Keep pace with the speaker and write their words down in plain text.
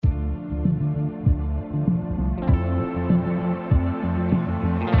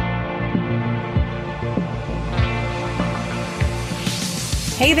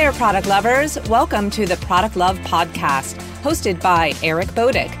Hey there, product lovers. Welcome to the Product Love Podcast, hosted by Eric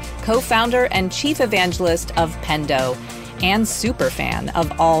Bodick, co-founder and chief evangelist of Pendo, and superfan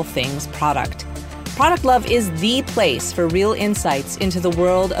of all things product. Product Love is the place for real insights into the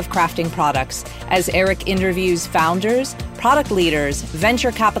world of crafting products, as Eric interviews founders, product leaders,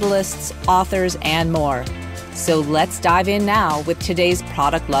 venture capitalists, authors, and more. So let's dive in now with today's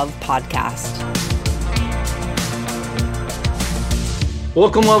Product Love Podcast.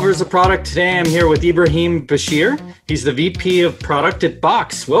 Welcome, lovers of product. Today I'm here with Ibrahim Bashir. He's the VP of Product at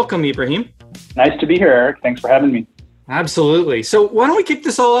Box. Welcome, Ibrahim. Nice to be here, Eric. Thanks for having me. Absolutely. So why don't we kick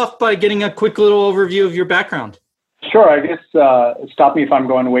this all off by getting a quick little overview of your background? Sure. I guess stop me if I'm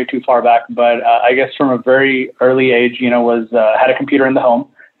going way too far back, but I guess from a very early age, had a computer in the home.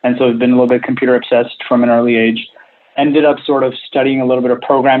 And so I've been a little bit computer obsessed from an early age. Ended up sort of studying a little bit of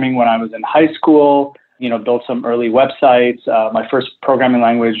programming when I was in high school. Built some early websites. My first programming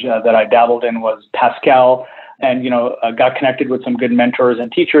language that I dabbled in was Pascal, and, got connected with some good mentors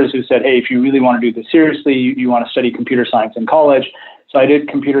and teachers who said, hey, if you really want to do this seriously, you want to study computer science in college. So I did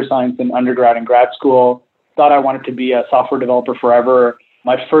computer science in undergrad and grad school. Thought I wanted to be a software developer forever.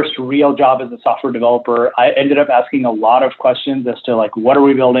 My first real job as a software developer, I ended up asking a lot of questions as to what are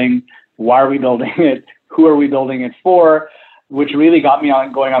we building? Why are we building it? Who are we building it for? Which really got me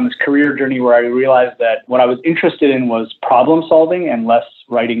going on this career journey where I realized that what I was interested in was problem solving and less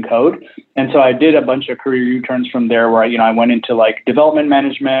writing code. And so I did a bunch of career U-turns from there where, I went into development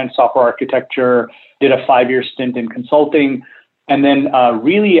management, software architecture, did a 5-year stint in consulting. And then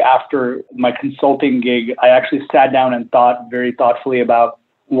really after my consulting gig, I actually sat down and thought very thoughtfully about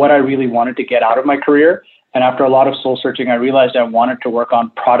what I really wanted to get out of my career. And after a lot of soul searching, I realized I wanted to work on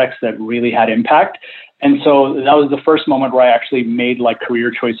products that really had impact. And so that was the first moment where I actually made career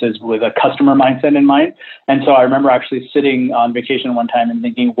choices with a customer mindset in mind. And so I remember actually sitting on vacation one time and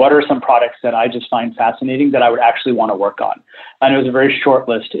thinking, what are some products that I just find fascinating that I would actually want to work on? And it was a very short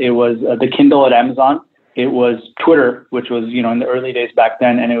list. It was the Kindle at Amazon. It was Twitter, which was, in the early days back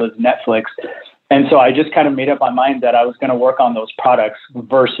then, and it was Netflix. And so I just kind of made up my mind that I was going to work on those products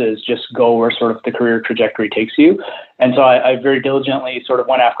versus just go where sort of the career trajectory takes you. And so I very diligently sort of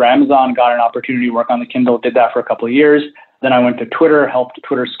went after Amazon, got an opportunity to work on the Kindle, did that for a couple of years. Then I went to Twitter, helped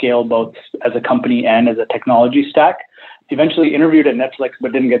Twitter scale both as a company and as a technology stack. Eventually interviewed at Netflix,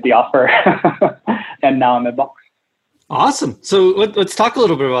 but didn't get the offer. And now I'm at Box. Awesome. So let's talk a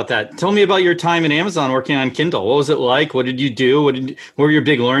little bit about that. Tell me about your time at Amazon working on Kindle. What was it like? What did you do? What were your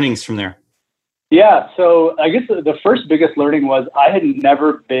big learnings from there? Yeah, so I guess the first biggest learning was I had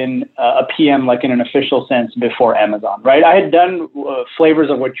never been a PM in an official sense before Amazon, right? I had done flavors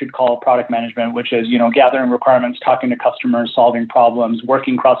of what you'd call product management, which is, gathering requirements, talking to customers, solving problems,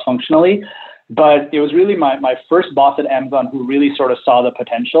 working cross-functionally. But it was really my first boss at Amazon who really sort of saw the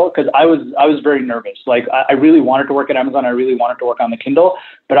potential, because I was very nervous. I really wanted to work at Amazon. I really wanted to work on the Kindle,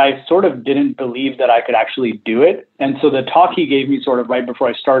 but I sort of didn't believe that I could actually do it. And so the talk he gave me sort of right before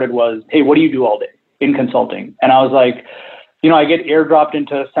I started was, hey, what do you do all day in consulting? And I was like, I get airdropped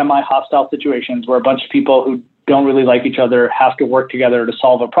into semi-hostile situations where a bunch of people who don't really like each other have to work together to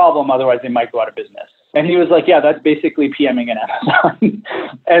solve a problem. Otherwise, they might go out of business. And he was like, yeah, that's basically PMing at Amazon.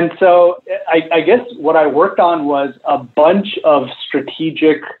 And so I guess what I worked on was a bunch of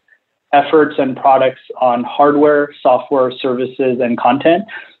strategic efforts and products on hardware, software, services, and content.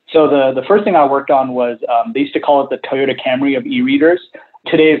 So the first thing I worked on was, they used to call it the Toyota Camry of e-readers.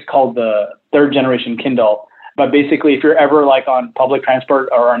 Today it's called the third generation Kindle. But basically, if you're ever on public transport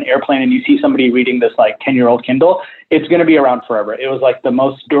or on an airplane and you see somebody reading this 10-year-old Kindle, it's going to be around forever. It was the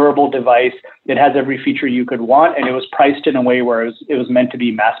most durable device. It has every feature you could want, and it was priced in a way where it was meant to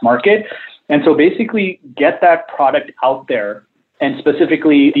be mass market. And so basically get that product out there. And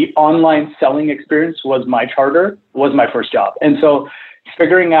specifically, the online selling experience was my charter, was my first job. And so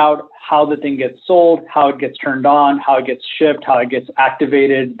figuring out how the thing gets sold, how it gets turned on, how it gets shipped, how it gets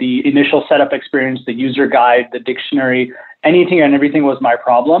activated, the initial setup experience, the user guide, the dictionary, anything and everything was my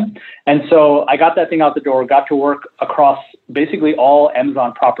problem. And so I got that thing out the door, got to work across basically all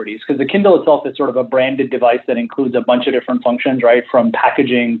Amazon properties, because the Kindle itself is sort of a branded device that includes a bunch of different functions, right? From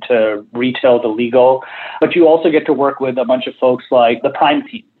packaging to retail to legal. But you also get to work with a bunch of folks like the Prime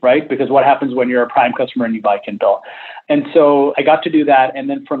team, right? Because what happens when you're a Prime customer and you buy Kindle? And so I got to do that. And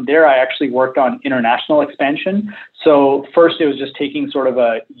then from there, I actually worked on international expansion. So first, it was just taking sort of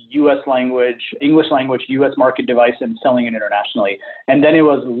a US language, English language, US market device and selling it internationally. And then it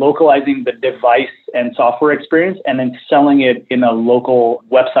was localizing the device and software experience and then selling it in a local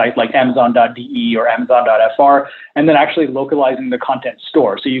website like Amazon.de or Amazon.fr, and then actually localizing the content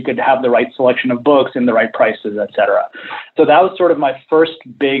store so you could have the right selection of books and the right prices, et cetera. So that was sort of my first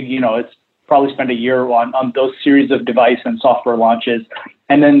big, it's probably spent a year on those series of device and software launches.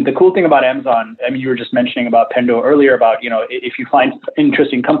 And then the cool thing about Amazon, I mean, you were just mentioning about Pendo earlier about, if you find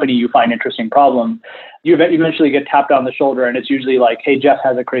interesting company, you find interesting problems, you eventually get tapped on the shoulder and it's usually like, hey, Jeff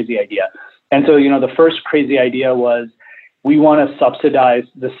has a crazy idea. And so, the first crazy idea was we want to subsidize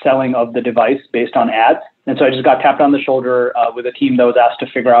the selling of the device based on ads. And so I just got tapped on the shoulder with a team that was asked to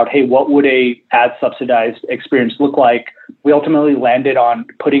figure out, hey, what would a ad subsidized experience look like? We ultimately landed on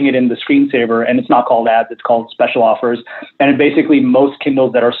putting it in the screensaver, and it's not called ads, it's called special offers. And basically most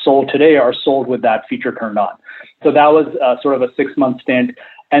Kindles that are sold today are sold with that feature turned on. So that was sort of a 6-month stint.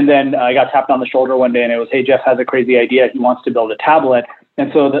 And then I got tapped on the shoulder one day and it was, hey, Jeff has a crazy idea. He wants to build a tablet. And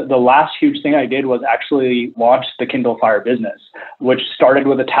so the last huge thing I did was actually launch the Kindle Fire business, which started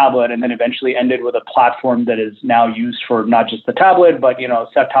with a tablet and then eventually ended with a platform that is now used for not just the tablet, but,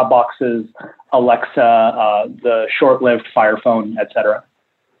 set-top boxes, Alexa, the short-lived Fire phone, et cetera.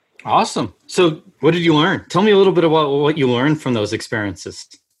 Awesome. So what did you learn? Tell me a little bit about what you learned from those experiences.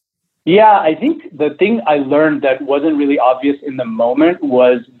 Yeah, I think the thing I learned that wasn't really obvious in the moment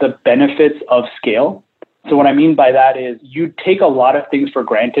was the benefits of scale. So what I mean by that is you take a lot of things for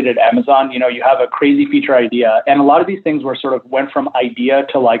granted at Amazon. You have a crazy feature idea, and a lot of these things were sort of went from idea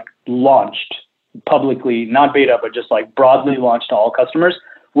to like launched publicly, not beta, but just like broadly launched to all customers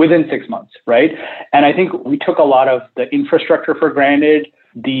within 6 months, right? And I think we took a lot of the infrastructure for granted,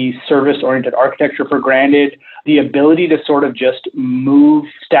 the service-oriented architecture for granted, the ability to sort of just move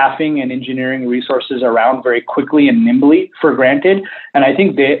staffing and engineering resources around very quickly and nimbly for granted. And I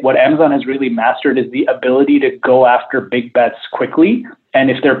think what Amazon has really mastered is the ability to go after big bets quickly. And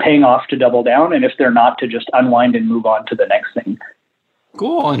if they're paying off, to double down. And if they're not, to just unwind and move on to the next thing.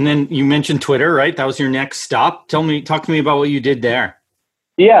 Cool. And then you mentioned Twitter, right? That was your next stop. Talk to me about what you did there.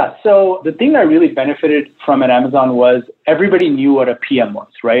 Yeah. So the thing that really benefited from at Amazon was everybody knew what a PM was,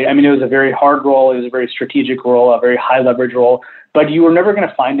 right? I mean, it was a very hard role. It was a very strategic role, a very high leverage role, but you were never going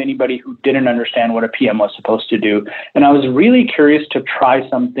to find anybody who didn't understand what a PM was supposed to do. And I was really curious to try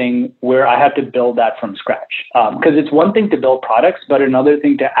something where I had to build that from scratch. Because it's one thing to build products, but another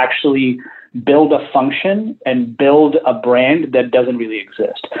thing to actually build a function and build a brand that doesn't really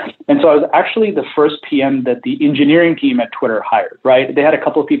exist. And so I was actually the first PM that the engineering team at Twitter hired, right? They had a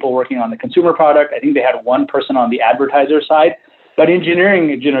couple of people working on the consumer product. I think they had one person on the advertiser side, but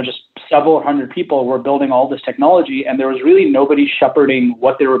engineering, just several hundred people were building all this technology, and there was really nobody shepherding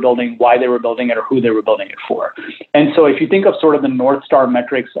what they were building, why they were building it, or who they were building it for. And so if you think of sort of the North Star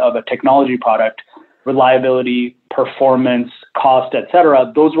metrics of a technology product, reliability, performance, cost, et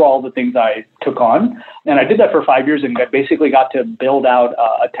cetera, those were all the things I took on. And I did that for 5 years and basically got to build out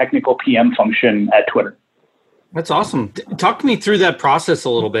a technical PM function at Twitter. That's awesome. Talk me through that process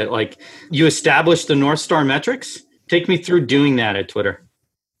a little bit. Like, you established the North Star metrics. Take me through doing that at Twitter.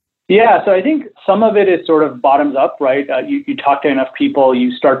 Yeah, so I think some of it is sort of bottoms up, right? You talk to enough people,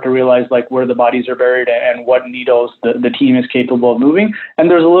 you start to realize like where the bodies are buried and what needles the team is capable of moving. And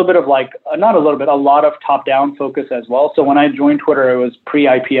there's a little bit of a lot of top-down focus as well. So when I joined Twitter, it was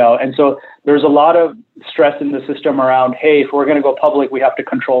pre-IPO. And so there's a lot of stress in the system around, hey, if we're going to go public, we have to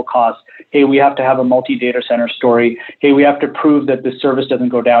control costs. Hey, we have to have a multi-data center story. Hey, we have to prove that the service doesn't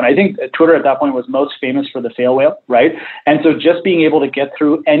go down. I think Twitter at that point was most famous for the fail whale, right? And so just being able to get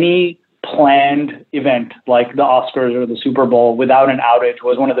through any planned event like the Oscars or the Super Bowl without an outage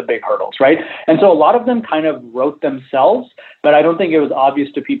was one of the big hurdles, right? And so a lot of them kind of wrote themselves, but I don't think it was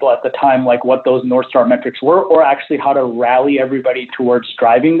obvious to people at the time like what those North Star metrics were, or actually how to rally everybody towards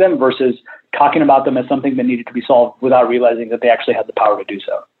driving them versus talking about them as something that needed to be solved without realizing that they actually had the power to do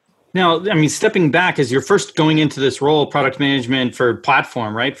so. Now, I mean, stepping back, as you're first going into this role, product management for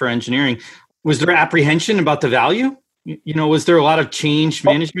platform, right, for engineering, was there apprehension about the value? Was there a lot of change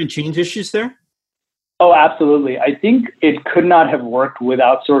issues there? Oh, absolutely. I think it could not have worked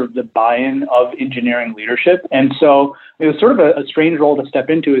without sort of the buy-in of engineering leadership. And so it was sort of a strange role to step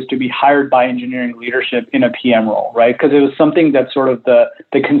into, is to be hired by engineering leadership in a PM role, right? Because it was something that sort of the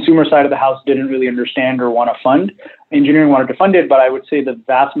consumer side of the house didn't really understand or want to fund. Engineering wanted to fund it, but I would say the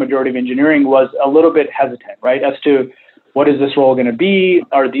vast majority of engineering was a little bit hesitant, right? As to what is this role going to be?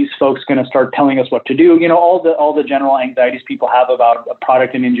 Are these folks going to start telling us what to do? All the general anxieties people have about a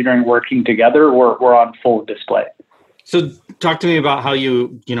product and engineering working together were on full display. So talk to me about how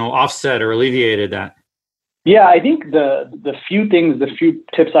you offset or alleviated that. Yeah, I think the few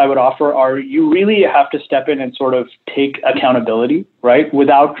tips I would offer are you really have to step in and sort of take accountability, right?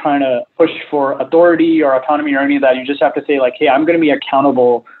 Without trying to push for authority or autonomy or any of that. You just have to say like, hey, I'm going to be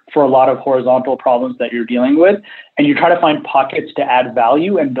accountable for a lot of horizontal problems that you're dealing with. And you try to find pockets to add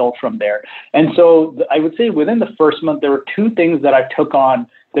value and build from there. And so I would say within the first month, there were two things that I took on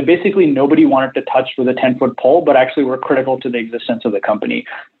that basically nobody wanted to touch with a 10-foot pole, but actually were critical to the existence of the company.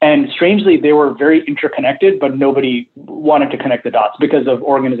 And strangely, they were very interconnected, but nobody wanted to connect the dots because of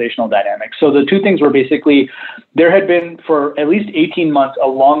organizational dynamics. So the two things were basically, there had been for at least 18 months, a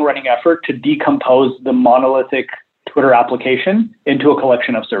long-running effort to decompose the monolithic Twitter application into a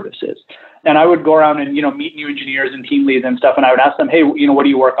collection of services. And I would go around and, meet new engineers and team leads and stuff. And I would ask them, hey, what do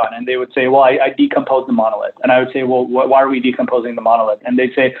you work on? And they would say, well, I decompose the monolith. And I would say, well, why are we decomposing the monolith? And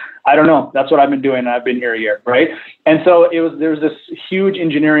they'd say, I don't know. That's what I've been doing. And I've been here a year. Right. And so there was this huge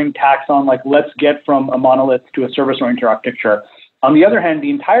engineering tax on like, let's get from a monolith to a service-oriented architecture. On the other hand,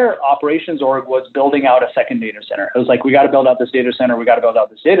 the entire operations org was building out a second data center. It was like, we got to build out this data center. We got to build out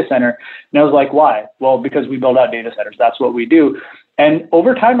this data center. And I was like, why? Well, because we build out data centers. That's what we do. And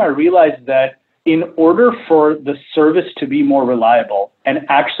over time, I realized that in order for the service to be more reliable and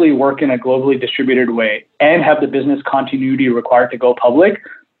actually work in a globally distributed way and have the business continuity required to go public,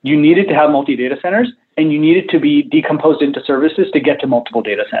 you needed to have multi-data centers and you needed to be decomposed into services to get to multiple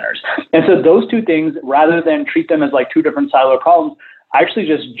data centers. And so those two things, rather than treat them as like two different siloed problems, I actually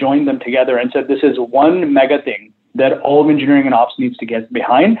just joined them together and said, this is one mega thing that all of engineering and ops needs to get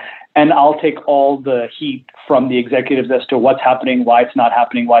behind. And I'll take all the heat from the executives as to what's happening, why it's not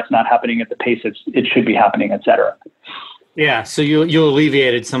happening at the pace it should be happening, et cetera. Yeah. So you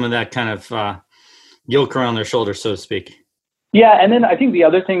alleviated some of that kind of yoke around their shoulders, so to speak. Yeah. And then I think the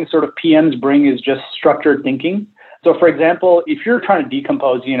other thing sort of PMs bring is just structured thinking. So for example, if you're trying to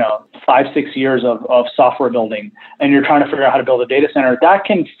decompose, 5-6 years of software building and you're trying to figure out how to build a data center, that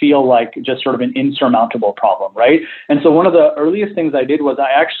can feel like just sort of an insurmountable problem, right? And so one of the earliest things I did was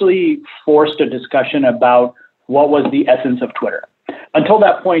I actually forced a discussion about what was the essence of Twitter. Until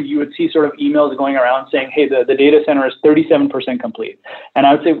that point, you would see sort of emails going around saying, hey, the data center is 37% complete. And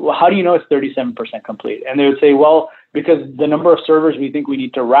I would say, well, how do you know it's 37% complete? And they would say, well, because the number of servers we think we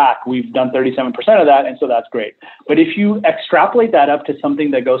need to rack, we've done 37% of that, and so that's great. But if you extrapolate that up to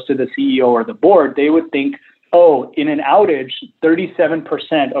something that goes to the CEO or the board, they would think, oh, in an outage,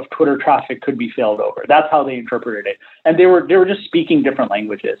 37% of Twitter traffic could be failed over. That's how they interpreted it. And they were just speaking different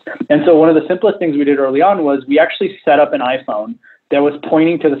languages. And so one of the simplest things we did early on was we actually set up an iPhone that was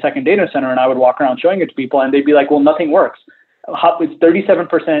pointing to the second data center, and I would walk around showing it to people, and they'd be like, well, nothing works. It's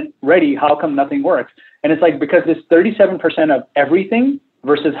 37% ready. How come nothing works? And it's like, because it's 37% of everything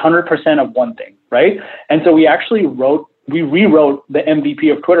versus 100% of one thing, right? And so we actually rewrote the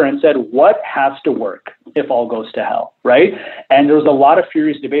MVP of Twitter and said, what has to work if all goes to hell, right? And there was a lot of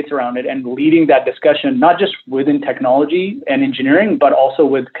furious debates around it, and leading that discussion, not just within technology and engineering, but also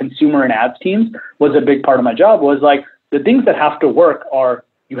with consumer and ads teams was a big part of my job. Was like, the things that have to work are,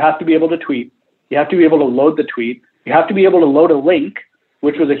 you have to be able to tweet, you have to be able to load the tweet, you have to be able to load a link,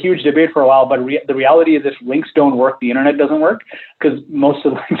 which was a huge debate for a while. But the reality is if links don't work, the internet doesn't work because most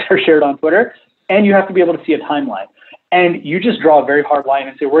of the links are shared on Twitter. And you have to be able to see a timeline. And you just draw a very hard line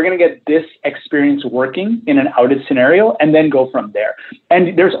and say, we're going to get this experience working in an outage scenario and then go from there.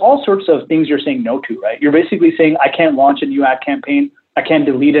 And there's all sorts of things you're saying no to, right? You're basically saying, I can't launch a new ad campaign. I can't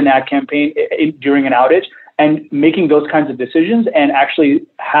delete an ad campaign during an outage, and making those kinds of decisions and actually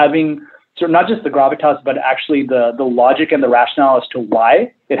having sort of not just the gravitas, but actually the logic and the rationale as to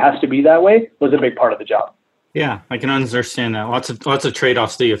why it has to be that way was a big part of the job. Yeah, I can understand that. Lots of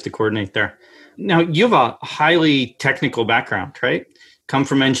trade-offs that you have to coordinate there. Now, you have a highly technical background, right? Come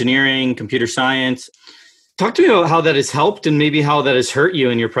from engineering, computer science. Talk to me about how that has helped and maybe how that has hurt you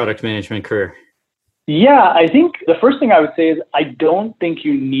in your product management career. Yeah, I think the first thing I would say is I don't think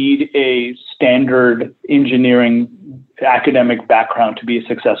you need a standard engineering academic background to be a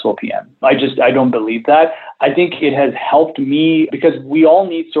successful PM. I don't believe that. I think it has helped me because we all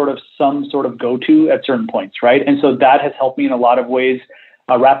need some sort of go-to at certain points, right? And so that has helped me in a lot of ways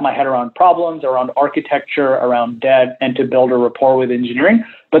wrap my head around problems, around architecture, around debt, and to build a rapport with engineering.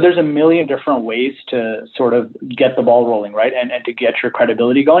 But there's a million different ways to sort of get the ball rolling, right? And to get your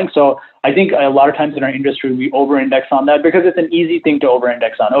credibility going. So I think a lot of times in our industry, we over-index on that because it's an easy thing to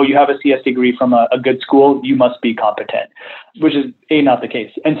over-index on. Oh, you have a CS degree from a good school, you must be competent, which is not the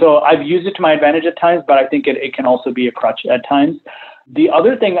case. And so I've used it to my advantage at times, but I think it can also be a crutch at times. The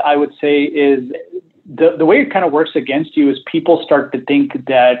other thing I would say is the way it kind of works against you is people start to think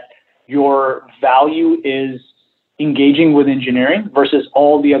that your value is engaging with engineering versus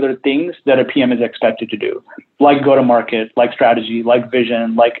all the other things that a PM is expected to do, like go to market, like strategy, like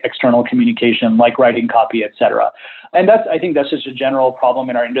vision, like external communication, like writing copy, etc. And I think that's just a general problem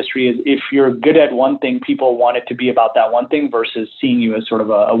in our industry is if you're good at one thing, people want it to be about that one thing versus seeing you as sort of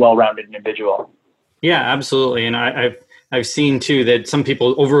a well-rounded individual. Yeah, absolutely. And I've seen too that some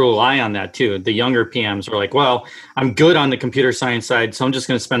people over rely on that too. The younger PMs are like, well, I'm good on the computer science side, so I'm just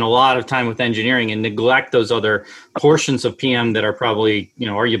going to spend a lot of time with engineering and neglect those other portions of PM that are probably,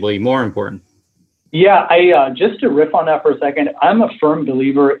 arguably more important. Yeah, I just to riff on that for a second, I'm a firm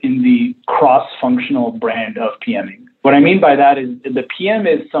believer in the cross-functional brand of PMing. What I mean by that is the PM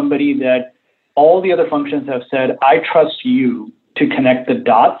is somebody that all the other functions have said, I trust you to connect the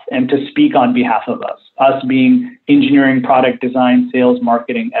dots and to speak on behalf of us being engineering, product design, sales,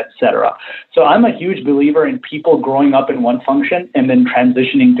 marketing, etc. So I'm a huge believer in people growing up in one function and then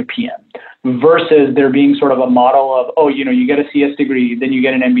transitioning to PM versus there being sort of a model of, you get a CS degree, then you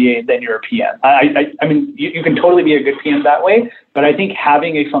get an MBA, then you're a PM. I mean, you can totally be a good PM that way, but I think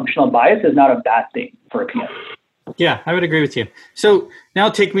having a functional bias is not a bad thing for a PM. Yeah, I would agree with you. So now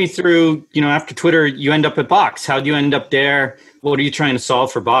take me through, after Twitter, you end up at Box. How'd you end up there? What are you trying to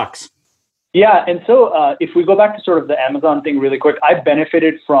solve for Box? Yeah, and so if we go back to sort of the Amazon thing really quick, I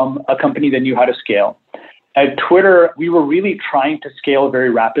benefited from a company that knew how to scale. At Twitter, we were really trying to scale very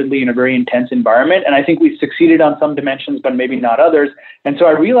rapidly in a very intense environment. And I think we succeeded on some dimensions, but maybe not others. And so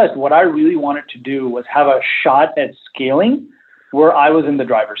I realized what I really wanted to do was have a shot at scaling where I was in the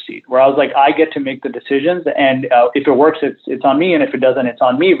driver's seat, where I was like, I get to make the decisions. And if it works, it's on me. And if it doesn't, it's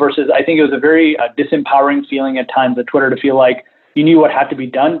on me. Versus I think it was a very disempowering feeling at times at Twitter to feel like you knew what had to be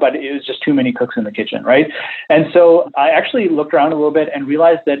done, but it was just too many cooks in the kitchen, right? And so I actually looked around a little bit and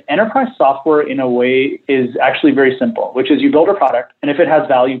realized that enterprise software in a way is actually very simple, which is you build a product, and if it has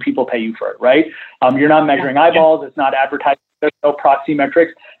value, people pay you for it, right? You're not measuring eyeballs, it's not advertising, there's no proxy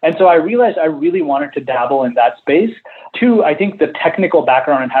metrics. And so I realized I really wanted to dabble in that space. Two, I think the technical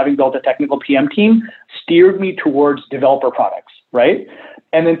background and having built a technical PM team steered me towards developer products, right?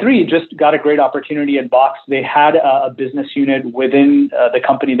 And then three, just got a great opportunity at Box. They had a business unit within the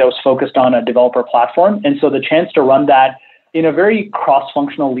company that was focused on a developer platform. And so the chance to run that in a very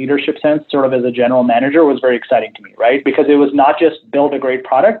cross-functional leadership sense, sort of as a general manager, was very exciting to me, right? Because it was not just build a great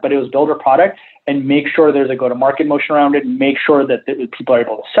product, but it was build a product and make sure there's a go-to-market motion around it, make sure that people are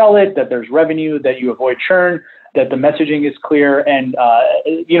able to sell it, that there's revenue, that you avoid churn, that the messaging is clear. And,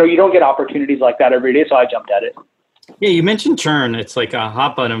 you don't get opportunities like that every day. So I jumped at it. Yeah, you mentioned churn. It's like a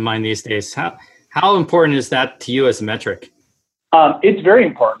hot button of mine these days. How important is that to you as a metric? It's very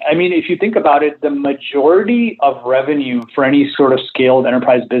important. I mean, if you think about it, the majority of revenue for any sort of scaled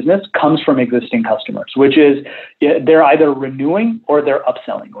enterprise business comes from existing customers, which is they're either renewing or they're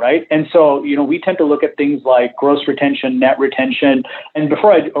upselling, right? And so, we tend to look at things like gross retention, net retention. And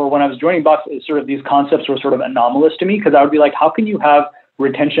when I was joining Box, sort of these concepts were sort of anomalous to me because I would be like, how can you have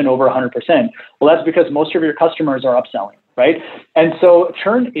retention over 100%? Well, that's because most of your customers are upselling, right? And so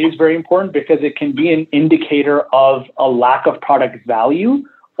churn is very important because it can be an indicator of a lack of product value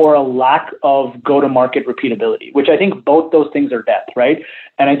or a lack of go-to-market repeatability, which I think both those things are death, right?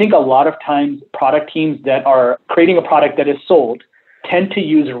 And I think a lot of times product teams that are creating a product that is sold tend to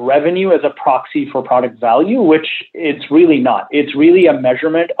use revenue as a proxy for product value, which it's really not. It's really a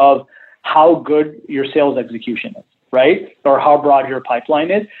measurement of how good your sales execution is, right? Or how broad your pipeline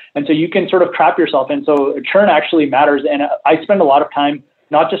is. And so you can sort of trap yourself. And so churn actually matters. And I spend a lot of time,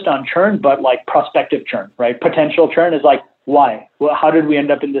 not just on churn, but like prospective churn, right? Potential churn is like, why? Well, how did we end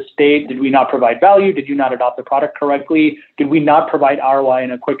up in this state? Did we not provide value? Did you not adopt the product correctly? Did we not provide ROI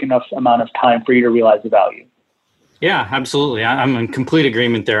in a quick enough amount of time for you to realize the value? Yeah, absolutely. I'm in complete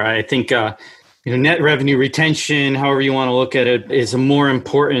agreement there. I think, net revenue retention, however you want to look at it, is a more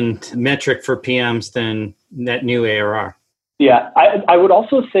important metric for PMs than net new ARR. Yeah, I would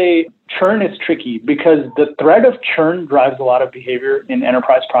also say churn is tricky because the threat of churn drives a lot of behavior in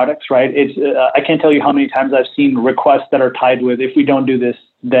enterprise products, right? It's I can't tell you how many times I've seen requests that are tied with, if we don't do this,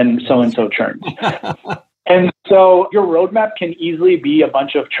 then so-and-so churns. And so your roadmap can easily be a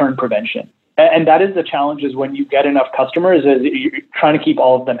bunch of churn prevention. And that is the challenge is when you get enough customers, is you're trying to keep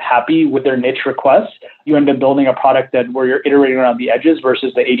all of them happy with their niche requests, you end up building a product where you're iterating around the edges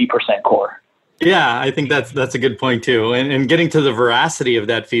versus the 80% core. Yeah, I think that's a good point too. And getting to the veracity of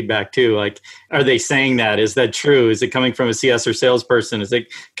that feedback too. Like, are they saying that? Is that true? Is it coming from a CS or salesperson? Is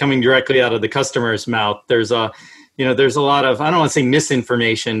it coming directly out of the customer's mouth? There's a lot of, I don't want to say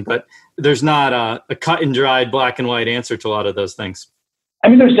misinformation, but there's not a cut and dried black and white answer to a lot of those things. I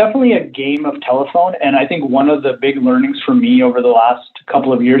mean, there's definitely a game of telephone. And I think one of the big learnings for me over the last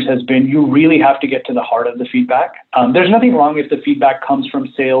couple of years has been you really have to get to the heart of the feedback. There's nothing wrong if the feedback comes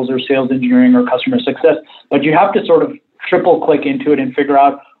from sales or sales engineering or customer success, but you have to sort of triple click into it and figure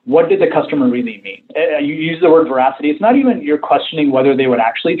out what did the customer really mean? You use the word veracity. It's not even you're questioning whether they would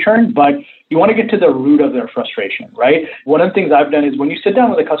actually churn, but you want to get to the root of their frustration, right? One of the things I've done is when you sit down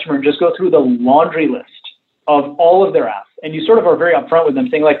with a customer and just go through the laundry list of all of their apps, and you sort of are very upfront with them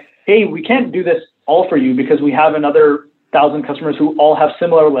saying like, hey, we can't do this all for you because we have another 1,000 customers who all have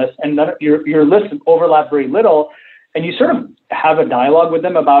similar lists, and your lists overlap very little, and you sort of have a dialogue with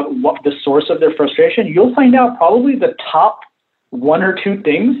them about what the source of their frustration, you'll find out probably the top one or two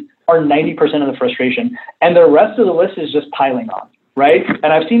things are 90% of the frustration, and the rest of the list is just piling on, right?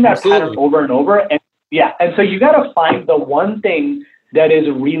 And I've seen that pattern over and over. And yeah, and so you got to find the one thing that is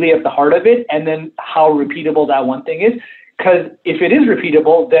really at the heart of it, and then how repeatable that one thing is. Because if it is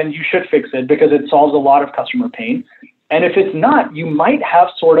repeatable, then you should fix it because it solves a lot of customer pain. And if it's not, you might have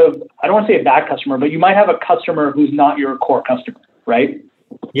sort of, I don't want to say a bad customer, but you might have a customer who's not your core customer, right?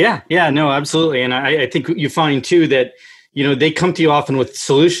 Yeah, no, absolutely. And I think you find too that, they come to you often with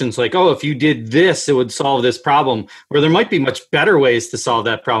solutions like, oh, if you did this, it would solve this problem, where there might be much better ways to solve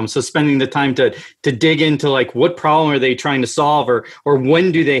that problem. So spending the time to dig into like, what problem are they trying to solve, or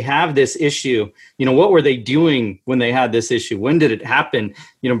when do they have this issue? What were they doing when they had this issue? When did it happen?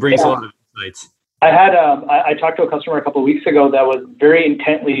 Brings a lot of insights. I talked to a customer a couple of weeks ago that was very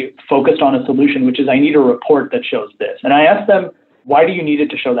intently focused on a solution, which is I need a report that shows this. And I asked them, why do you need it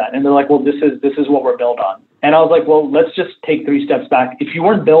to show that? And they're like, well, this is what we're built on. And I was like, well, let's just take 3 steps back. If you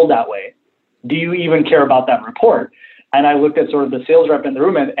weren't built that way, do you even care about that report? And I looked at sort of the sales rep in the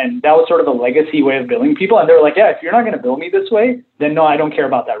room, and that was sort of a legacy way of billing people. And they were like, yeah, if you're not going to bill me this way, then no, I don't care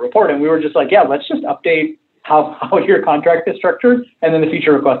about that report. And we were just like, yeah, let's just update how your contract is structured, and then the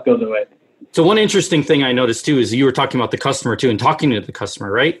feature request goes away. So one interesting thing I noticed too is you were talking about the customer too, and talking to the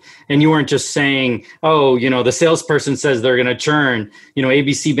customer, right? And you weren't just saying, oh, the salesperson says they're going to churn,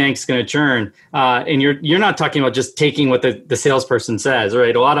 ABC Bank's going to churn. And you're not talking about just taking what the salesperson says,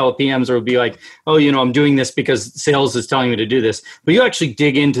 right? A lot of PMs will be like, oh, I'm doing this because sales is telling me to do this. But you actually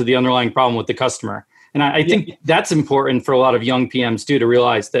dig into the underlying problem with the customer. And I think that's important for a lot of young PMs too, to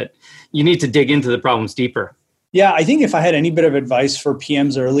realize that you need to dig into the problems deeper. Yeah, I think if I had any bit of advice for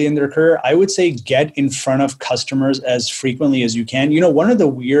PMs early in their career, I would say get in front of customers as frequently as you can. One of the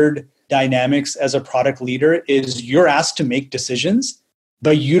weird dynamics as a product leader is you're asked to make decisions,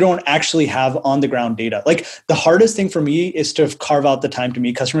 but you don't actually have on the ground data. Like the hardest thing for me is to carve out the time to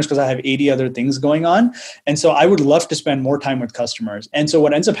meet customers because I have 80 other things going on. And so I would love to spend more time with customers. And so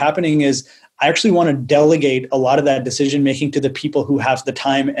what ends up happening is I actually want to delegate a lot of that decision making to the people who have the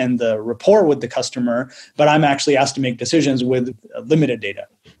time and the rapport with the customer, but I'm actually asked to make decisions with limited data.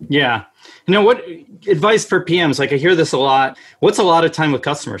 Yeah. What advice for PMs? Like I hear this a lot. What's a lot of time with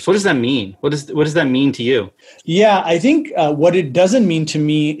customers? What does that mean? What does that mean to you? Yeah, I think what it doesn't mean to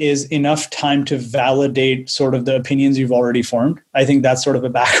me is enough time to validate sort of the opinions you've already formed. I think that's sort of a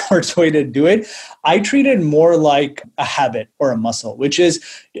backwards way to do it. I treat it more like a habit or a muscle, which is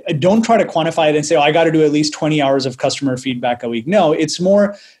don't try to quantify it and say, oh, I got to do at least 20 hours of customer feedback a week. No, it's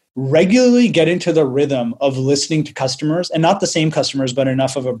more regularly get into the rhythm of listening to customers, and not the same customers, but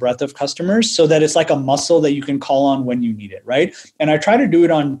enough of a breadth of customers so that it's like a muscle that you can call on when you need it, right? And I try to do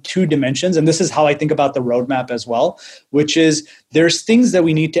it on 2 dimensions. And this is how I think about the roadmap as well, which is there's things that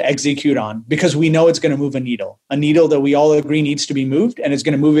we need to execute on because we know it's going to move a needle that we all agree needs to be moved, and it's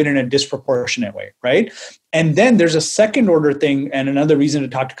going to move it in a disproportionate way, right? And then there's a second order thing. And another reason to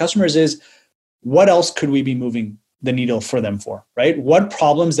talk to customers is what else could we be moving the needle for them for, right? What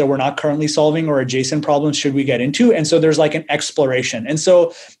problems that we're not currently solving or adjacent problems should we get into? And so there's like an exploration. And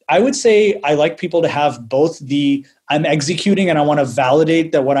so I would say I like people to have both the I'm executing and I want to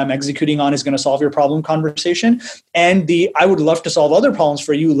validate that what I'm executing on is going to solve your problem conversation, and the I would love to solve other problems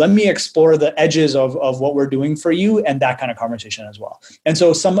for you. Let me explore the edges of what we're doing for you, and that kind of conversation as well. And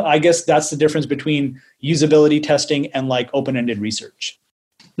so I guess that's the difference between usability testing and like open-ended research.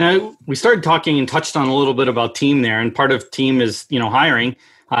 Now, we started talking and touched on a little bit about team there, and part of team is, hiring.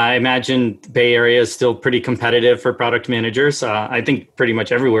 I imagine Bay Area is still pretty competitive for product managers. I think pretty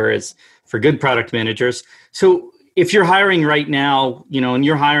much everywhere is for good product managers. So if you're hiring right now, and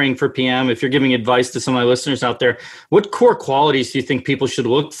you're hiring for PM, if you're giving advice to some of my listeners out there, what core qualities do you think people should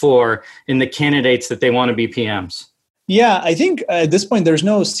look for in the candidates that they want to be PMs? Yeah, I think at this point, there's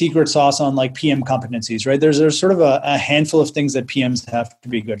no secret sauce on like PM competencies, right? There's sort of a handful of things that PMs have to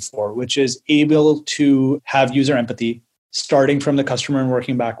be good for, which is able to have user empathy, starting from the customer and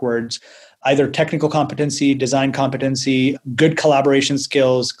working backwards, either technical competency, design competency, good collaboration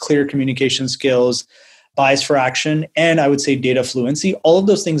skills, clear communication skills, bias for action, and I would say data fluency. All of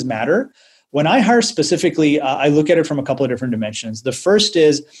those things matter. When I hire specifically, I look at it from a couple of different dimensions. The first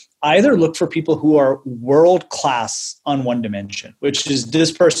is I either look for people who are world class on one dimension, which is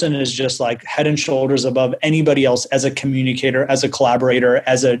this person is just like head and shoulders above anybody else as a communicator, as a collaborator,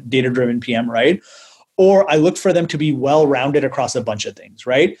 as a data-driven PM, right? Or I look for them to be well-rounded across a bunch of things,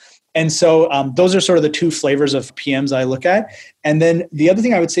 right? And so those are sort of the two flavors of PMs I look at. And then the other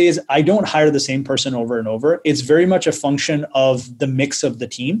thing I would say is I don't hire the same person over and over. It's very much a function of the mix of the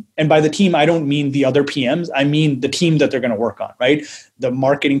team. And by the team, I don't mean the other PMs. I mean the team that they're going to work on, right? The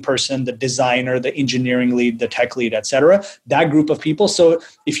marketing person, the designer, the engineering lead, the tech lead, et cetera, that group of people. So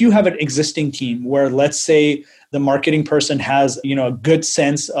if you have an existing team where, let's say, the marketing person has, a good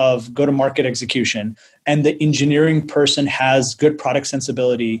sense of go-to-market execution, and the engineering person has good product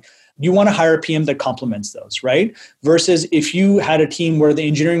sensibility, you want to hire a PM that complements those, right? Versus if you had a team where the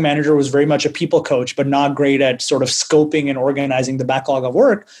engineering manager was very much a people coach, but not great at sort of scoping and organizing the backlog of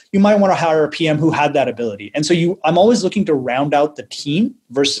work, you might want to hire a PM who had that ability. And so I'm always looking to round out the team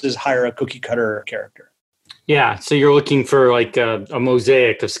versus hire a cookie cutter character. Yeah. So you're looking for like a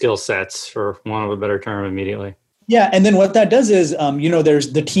mosaic of skill sets, for want of a better term, immediately. Yeah. And then what that does is,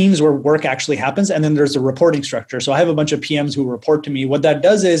 there's the teams where work actually happens, and then there's a reporting structure. So I have a bunch of PMs who report to me. What that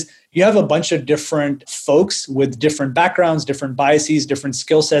does is you have a bunch of different folks with different backgrounds, different biases, different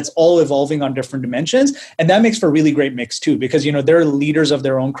skill sets, all evolving on different dimensions. And that makes for a really great mix too, because, they're leaders of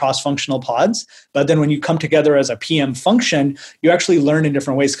their own cross-functional pods. But then when you come together as a PM function, you actually learn in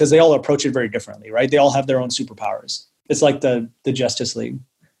different ways because they all approach it very differently, right? They all have their own superpowers. It's like the Justice League.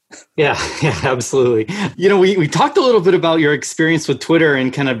 Yeah, absolutely. We talked a little bit about your experience with Twitter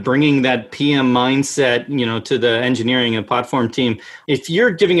and kind of bringing that PM mindset, to the engineering and platform team. If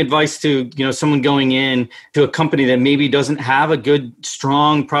you're giving advice to, someone going in to a company that maybe doesn't have a good,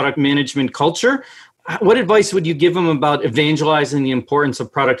 strong product management culture, what advice would you give them about evangelizing the importance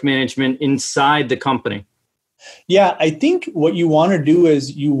of product management inside the company? Yeah, I think what you want to do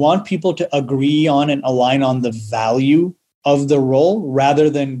is you want people to agree on and align on the value of the role rather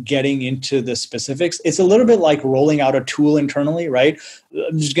than getting into the specifics. It's a little bit like rolling out a tool internally, right?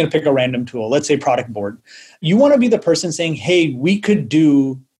 I'm just going to pick a random tool. Let's say product board. You want to be the person saying, hey, we could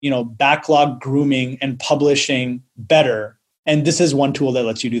do, backlog grooming and publishing better. And this is one tool that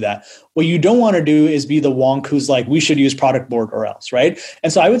lets you do that. What you don't want to do is be the wonk who's like, we should use product board or else, right?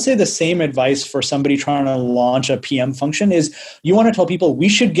 And so I would say the same advice for somebody trying to launch a PM function is you want to tell people we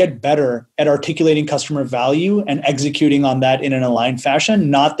should get better at articulating customer value and executing on that in an aligned fashion,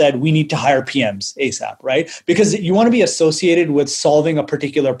 not that we need to hire PMs ASAP, right? Because you want to be associated with solving a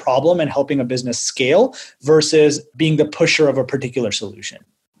particular problem and helping a business scale versus being the pusher of a particular solution.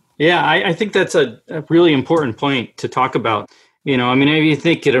 Yeah, I think that's a really important point to talk about. I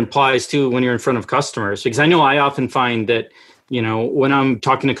think it implies too when you're in front of customers, because I know I often find that, when I'm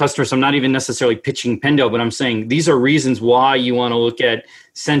talking to customers, I'm not even necessarily pitching Pendo, but I'm saying these are reasons why you want to look at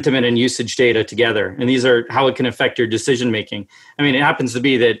sentiment and usage data together. And these are how it can affect your decision-making. It happens to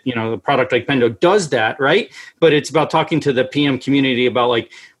be that, a product like Pendo does that, right? But it's about talking to the PM community about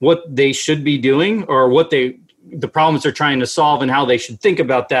like what they should be doing or the problems they're trying to solve and how they should think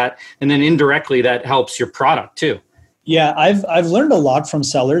about that. And then indirectly that helps your product too. Yeah, I've learned a lot from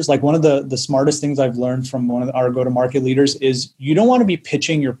sellers. Like one of the smartest things I've learned from one of our go-to-market leaders is you don't want to be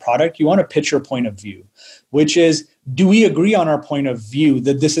pitching your product. You want to pitch your point of view, which is, do we agree on our point of view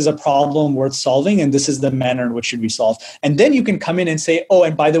that this is a problem worth solving and this is the manner in which should be solved? And then you can come in and say, oh,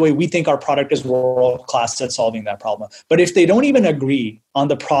 and by the way, we think our product is world-class at solving that problem. But if they don't even agree on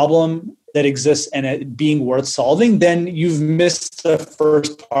the problem that exists and it being worth solving, then you've missed the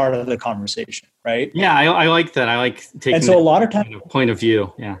first part of the conversation, right? Yeah, I like that. I like taking and so a lot of times, point of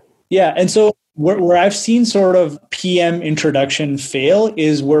view. Yeah. Yeah. And so where I've seen sort of PM introduction fail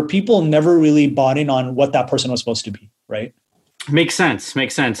is where people never really bought in on what that person was supposed to be, right? Makes sense.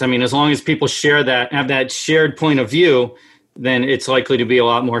 As long as people have that shared point of view, then it's likely to be a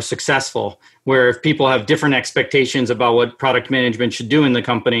lot more successful. Where if people have different expectations about what product management should do in the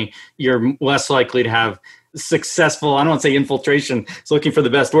company, you're less likely to have successful, I don't want to say infiltration, it's looking for the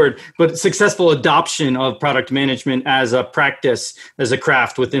best word, but successful adoption of product management as a practice, as a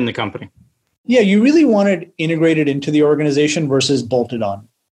craft within the company. Yeah, you really want it integrated into the organization versus bolted on,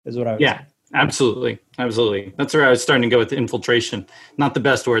 is what I would say. Absolutely. That's where I was starting to go with infiltration. Not the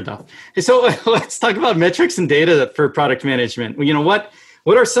best word though. So let's talk about metrics and data for product management.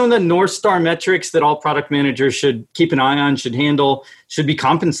 What are some of the North Star metrics that all product managers should keep an eye on, should handle, should be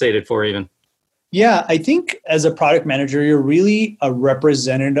compensated for even? Yeah, I think as a product manager, you're really a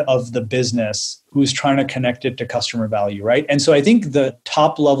representative of the business who's trying to connect it to customer value, right? And so I think the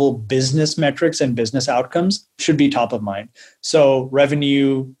top level business metrics and business outcomes should be top of mind. So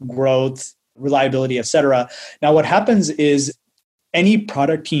revenue, growth, reliability, et cetera. Now, what happens is any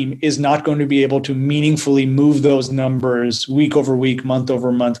product team is not going to be able to meaningfully move those numbers week over week, month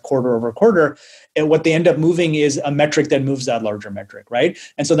over month, quarter over quarter. And what they end up moving is a metric that moves that larger metric, right?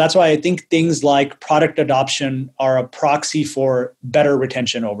 And so that's why I think things like product adoption are a proxy for better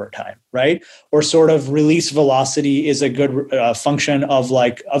retention over time, right? Or sort of release velocity is a good function of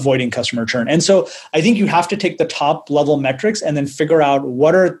like avoiding customer churn. And so I think you have to take the top level metrics and then figure out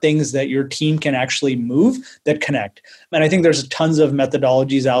what are things that your team can actually move that connect. And I think there's tons of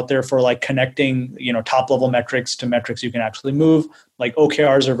methodologies out there for like connecting, top level metrics to metrics you can actually move. Like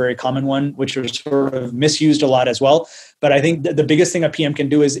OKRs are a very common one, which are sort of misused a lot as well. But I think the biggest thing a PM can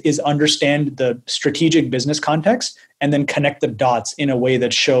do is understand the strategic business context and then connect the dots in a way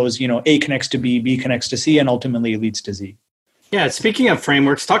that shows, A connects to B connects to C, and ultimately leads to Z. Yeah. Speaking of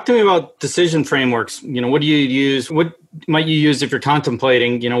frameworks, talk to me about decision frameworks. What do you use? What might you use if you're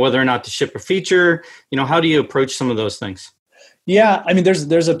contemplating, whether or not to ship a feature? How do you approach some of those things? Yeah, I mean,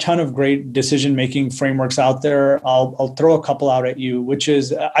 there's a ton of great decision-making frameworks out there. I'll throw a couple out at you, which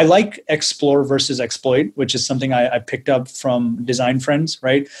is I like explore versus exploit, which is something I picked up from design friends,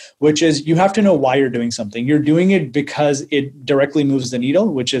 right? Which is you have to know why you're doing something. You're doing it because it directly moves the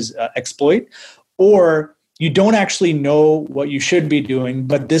needle, which is exploit, or you don't actually know what you should be doing,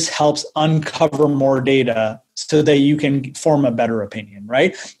 but this helps uncover more data so that you can form a better opinion,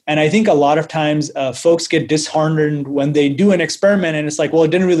 right? And I think a lot of times folks get disheartened when they do an experiment and it's like, well, it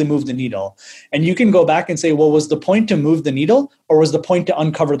didn't really move the needle. And you can go back and say, well, was the point to move the needle or was the point to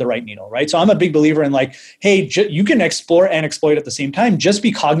uncover the right needle, right? So I'm a big believer in like, hey, you can explore and exploit at the same time. Just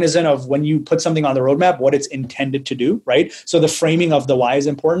be cognizant of when you put something on the roadmap, what it's intended to do, right? So the framing of the why is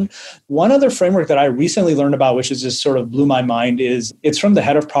important. One other framework that I recently learned about, which is just sort of blew my mind, is it's from the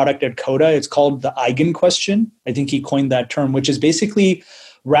head of product at Coda. It's called the Eigen question. I think he coined that term, which is basically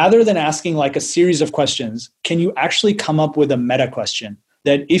rather than asking like a series of questions, can you actually come up with a meta question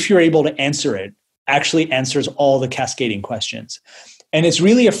that if you're able to answer it, actually answers all the cascading questions? And it's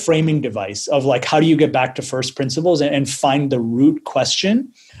really a framing device of like, how do you get back to first principles and find the root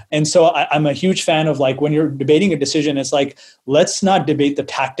question? And so I'm a huge fan of like, when you're debating a decision, it's like, let's not debate the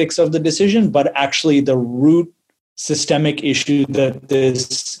tactics of the decision, but actually the root systemic issue that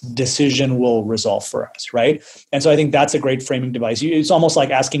this decision will resolve for us, right? And so I think that's a great framing device. It's almost like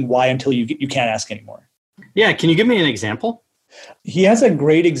asking why until you can't ask anymore. Yeah. Can you give me an example? He has a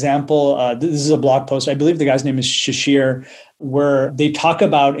great example. This is a blog post. I believe the guy's name is Shashir, where they talk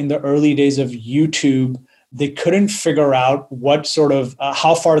about in the early days of YouTube, they couldn't figure out what sort of,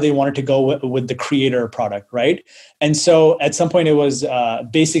 how far they wanted to go with the creator product, right? And so at some point it was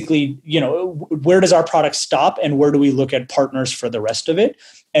basically, where does our product stop and where do we look at partners for the rest of it?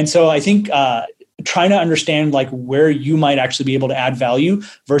 And so I think trying to understand like where you might actually be able to add value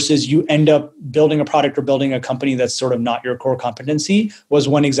versus you end up building a product or building a company that's sort of not your core competency was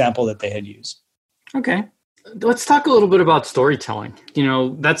one example that they had used. Okay. Let's talk a little bit about storytelling.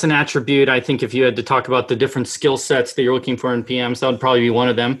 That's an attribute. I think if you had to talk about the different skill sets that you're looking for in PMs, that would probably be one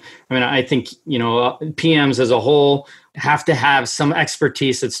of them. I mean, I think, PMs as a whole have to have some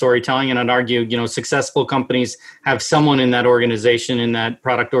expertise at storytelling. And I'd argue, successful companies have someone in that organization, in that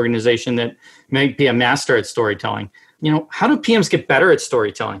product organization that may be a master at storytelling. How do PMs get better at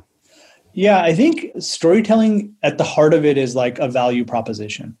storytelling? Yeah, I think storytelling at the heart of it is like a value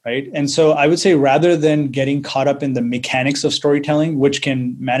proposition, right? And so I would say rather than getting caught up in the mechanics of storytelling, which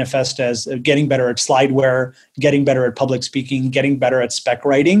can manifest as getting better at slideware, getting better at public speaking, getting better at spec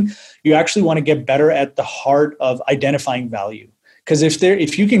writing, you actually want to get better at the heart of identifying value. Because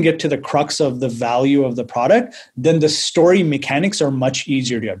if you can get to the crux of the value of the product, then the story mechanics are much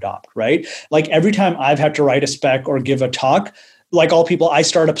easier to adopt, right? Like every time I've had to write a spec or give a talk, like all people, I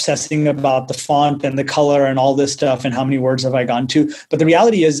start obsessing about the font and the color and all this stuff and how many words have I gone to. But the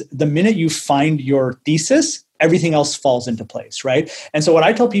reality is the minute you find your thesis, everything else falls into place, right? And so what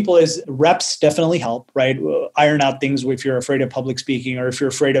I tell people is reps definitely help, right? Iron out things if you're afraid of public speaking or if you're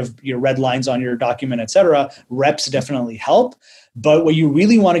afraid of your red lines on your document, et cetera. Reps definitely help. But what you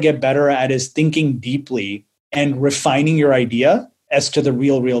really want to get better at is thinking deeply and refining your idea as to the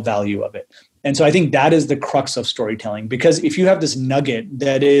real value of it. And so I think that is the crux of storytelling, because if you have this nugget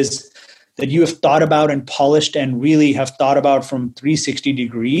that you have thought about and polished and really have thought about from 360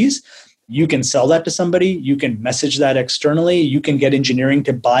 degrees, you can sell that to somebody, you can message that externally, you can get engineering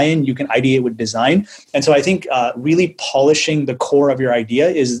to buy in, you can ideate with design. And so I think really polishing the core of your idea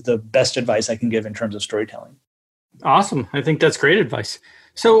is the best advice I can give in terms of storytelling. Awesome. I think that's great advice.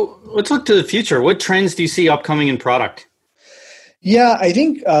 So let's look to the future. What trends do you see upcoming in product? Yeah, I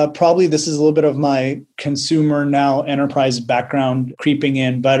think probably this is a little bit of my consumer now enterprise background creeping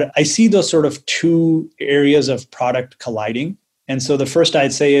in, but I see those sort of two areas of product colliding. And so the first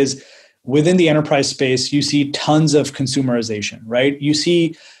I'd say is within the enterprise space, you see tons of consumerization, right? You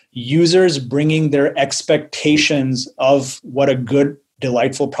see users bringing their expectations of what a good,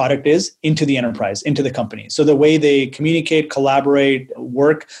 delightful product is into the enterprise, into the company. So the way they communicate, collaborate,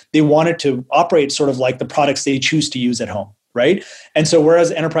 work, they want it to operate sort of like the products they choose to use at home. Right. And so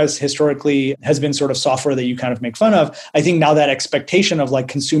whereas enterprise historically has been sort of software that you kind of make fun of, I think now that expectation of like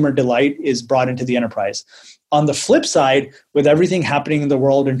consumer delight is brought into the enterprise. On the flip side, with everything happening in the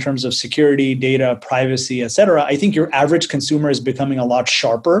world in terms of security, data, privacy, et cetera, I think your average consumer is becoming a lot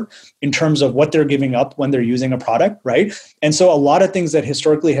sharper in terms of what they're giving up when they're using a product, right? And so a lot of things that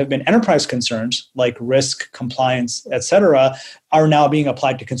historically have been enterprise concerns, like risk, compliance, et cetera, are now being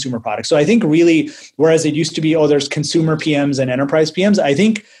applied to consumer products. So I think really, whereas it used to be, there's consumer PMs and enterprise PMs, I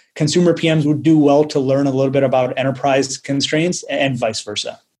think consumer PMs would do well to learn a little bit about enterprise constraints and vice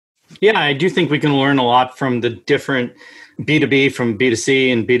versa. Yeah, I do think we can learn a lot from the different B2B from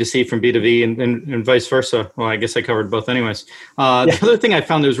B2C and B2C from B2B and vice versa. Well, I guess I covered both anyways. The other thing I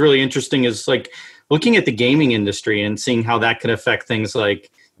found that was really interesting is like looking at the gaming industry and seeing how that could affect things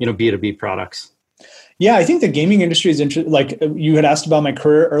like, B2B products. Yeah, I think the gaming industry is interesting. Like you had asked about my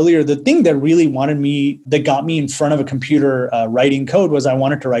career earlier, the thing that really that got me in front of a computer writing code was I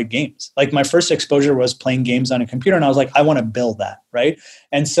wanted to write games. Like my first exposure was playing games on a computer and I was like, I want to build that, right?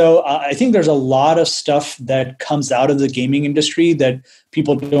 And so I think there's a lot of stuff that comes out of the gaming industry that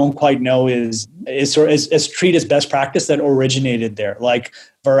people don't quite know is treated as best practice that originated there, like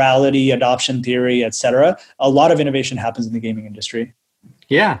virality, adoption theory, et cetera. A lot of innovation happens in the gaming industry.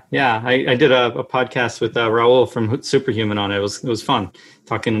 Yeah. I did a podcast with Raul from Superhuman on it. It was fun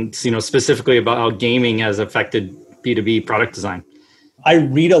talking, specifically about how gaming has affected B2B product design. I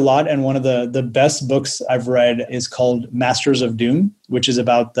read a lot, and one of the best books I've read is called Masters of Doom, which is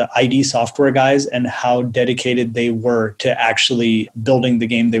about the ID software guys and how dedicated they were to actually building the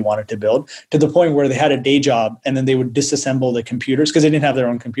game they wanted to build, to the point where they had a day job and then they would disassemble the computers because they didn't have their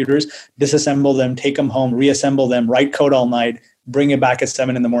own computers, disassemble them, take them home, reassemble them, write code all night, bring it back at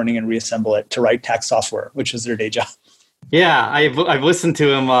 7 a.m. and reassemble it to write tax software, which is their day job. Yeah, I've listened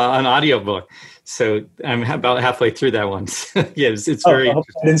to him on audiobook. So I'm about halfway through that one. Yeah, it's very. I hope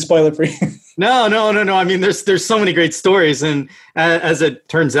I didn't spoil it for you. No. I mean, there's so many great stories, and as it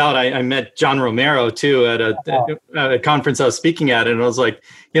turns out, I met John Romero too at a conference I was speaking at, and I was like,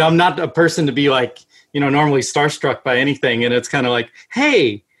 I'm not a person to be like, normally starstruck by anything, and it's kind of like,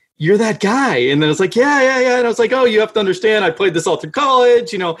 hey, you're that guy. And then it's like, yeah. And I was like, oh, you have to understand, I played this all through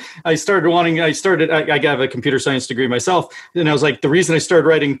college. I got a computer science degree myself. And I was like, the reason I started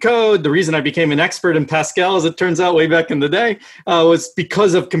writing code, the reason I became an expert in Pascal, as it turns out way back in the day, was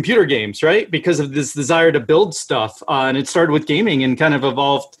because of computer games, right? Because of this desire to build stuff. And it started with gaming and kind of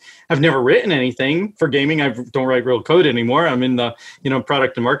evolved. I've never written anything for gaming. I don't write real code anymore. I'm in the,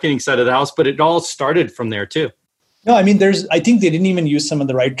 product and marketing side of the house, but it all started from there too. No, I mean, I think they didn't even use some of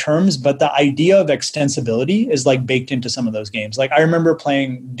the right terms, but the idea of extensibility is like baked into some of those games. Like I remember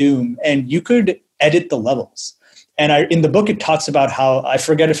playing Doom and you could edit the levels. And in the book, it talks about how, I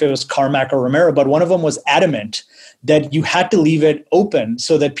forget if it was Carmack or Romero, but one of them was adamant that you had to leave it open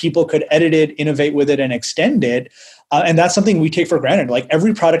so that people could edit it, innovate with it, and extend it. And that's something we take for granted. Like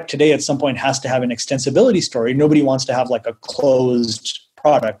every product today at some point has to have an extensibility story. Nobody wants to have like a closed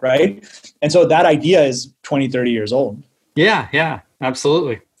product, right? And so that idea is 20, 30 years old. Yeah,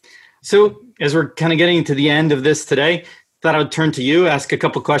 absolutely. So as we're kind of getting to the end of this today, thought I would turn to you, ask a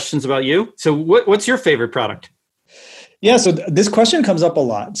couple questions about you. So what's your favorite product? Yeah, so this question comes up a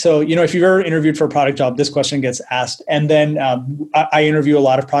lot. So, if you've ever interviewed for a product job, this question gets asked. And then I interview a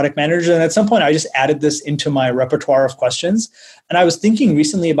lot of product managers. And at some point, I just added this into my repertoire of questions. And I was thinking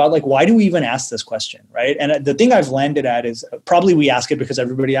recently about why do we even ask this question, right? And the thing I've landed at is probably we ask it because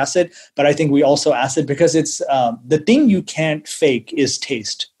everybody asks it. But I think we also ask it because it's the thing you can't fake is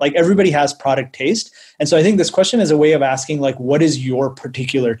taste. Like everybody has product taste. And so I think this question is a way of asking, what is your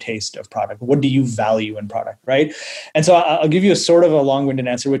particular taste of product? What do you value in product, right? And so I'll give you a sort of a long-winded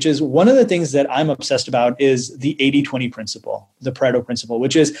answer, which is one of the things that I'm obsessed about is the 80-20 principle, the Pareto principle,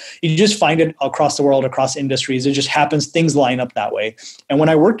 which is you just find it across the world, across industries. It just happens, things line up that way. And when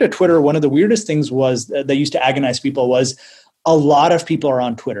I worked at Twitter, one of the weirdest things was that used to agonize people was a lot of people are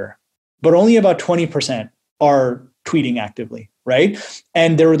on Twitter. but only about 20% are tweeting actively, right?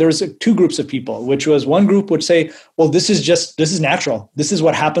 And there's two groups of people, which was one group would say, well, this is natural. This is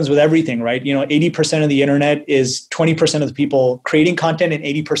what happens with everything, right? 80% of the internet is 20% of the people creating content and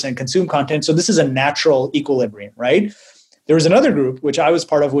 80% consume content. So this is a natural equilibrium, right? There was another group, which I was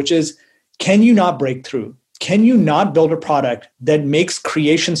part of, which is, can you not break through? Can you not build a product that makes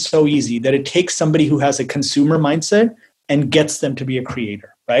creation so easy that it takes somebody who has a consumer mindset and gets them to be a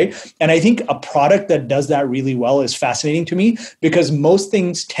creator, right? And I think a product that does that really well is fascinating to me because most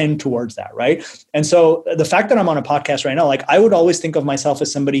things tend towards that, right? And so the fact that I'm on a podcast right now, like I would always think of myself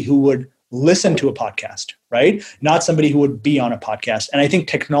as somebody who would listen to a podcast, right? Not somebody who would be on a podcast. And I think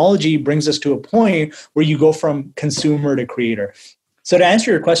technology brings us to a point where you go from consumer to creator. So to answer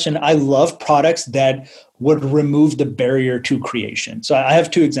your question, I love products that would remove the barrier to creation. So I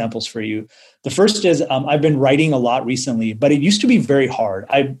have two examples for you. The first is I've been writing a lot recently, but it used to be very hard.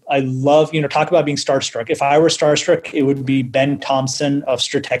 I love, talk about being starstruck. If I were starstruck, it would be Ben Thompson of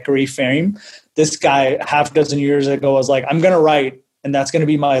Stratechery fame. This guy, half a dozen years ago, was like, I'm going to write, and that's going to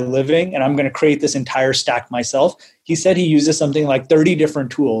be my living, and I'm going to create this entire stack myself. He said he uses something like 30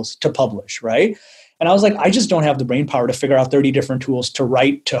 different tools to publish, right? And I was like, I just don't have the brain power to figure out 30 different tools to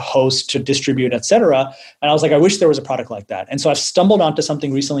write, to host, to distribute, et cetera. And I was like, I wish there was a product like that. And so I've stumbled onto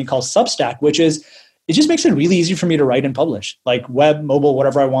something recently called Substack, which is, it just makes it really easy for me to write and publish, like web, mobile,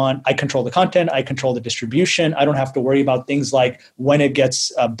 whatever I want. I control the content. I control the distribution. I don't have to worry about things like when it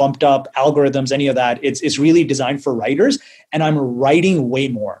gets bumped up, algorithms, any of that. It's really designed for writers. And I'm writing way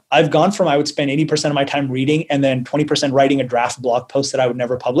more. I've gone from, I would spend 80% of my time reading and then 20% writing a draft blog post that I would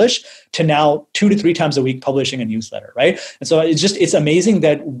never publish, to now 2 to 3 times a week publishing a newsletter, right? And so it's amazing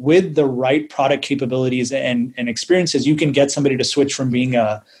that with the right product capabilities and experiences, you can get somebody to switch from being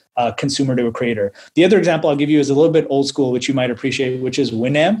a consumer to a creator. The other example I'll give you is a little bit old school, which you might appreciate, which is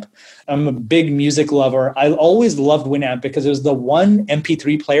Winamp. I'm a big music lover. I always loved Winamp because it was the one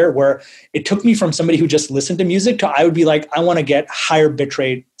MP3 player where it took me from somebody who just listened to music to I would be like, I want to get higher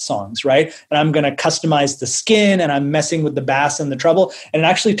bitrate songs, right? And I'm going to customize the skin and I'm messing with the bass and the treble. And it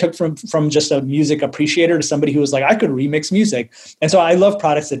actually took from just a music appreciator to somebody who was like, I could remix music. And so I love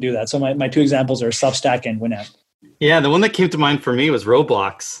products that do that. So my two examples are Substack and Winamp. Yeah, the one that came to mind for me was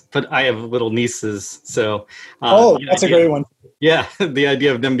Roblox, but I have little nieces, so that's a great one. Yeah, the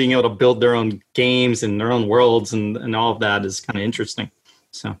idea of them being able to build their own games and their own worlds and all of that is kind of interesting.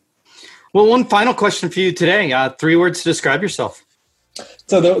 So, well, one final question for you today: 3 words to describe yourself.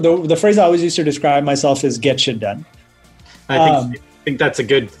 So the phrase I always used to describe myself is "get shit done." I think that's a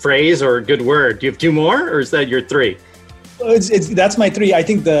good phrase or a good word. Do you have 2 more, or is that your 3? That's my 3. I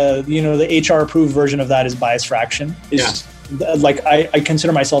think the HR approved version of that is bias for action. Like I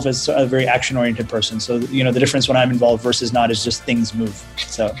consider myself as a very action oriented person. So the difference when I'm involved versus not is just things move.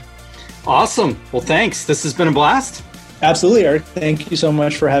 So awesome. Well, thanks. This has been a blast. Absolutely, Eric. Thank you so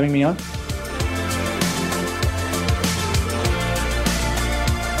much for having me on.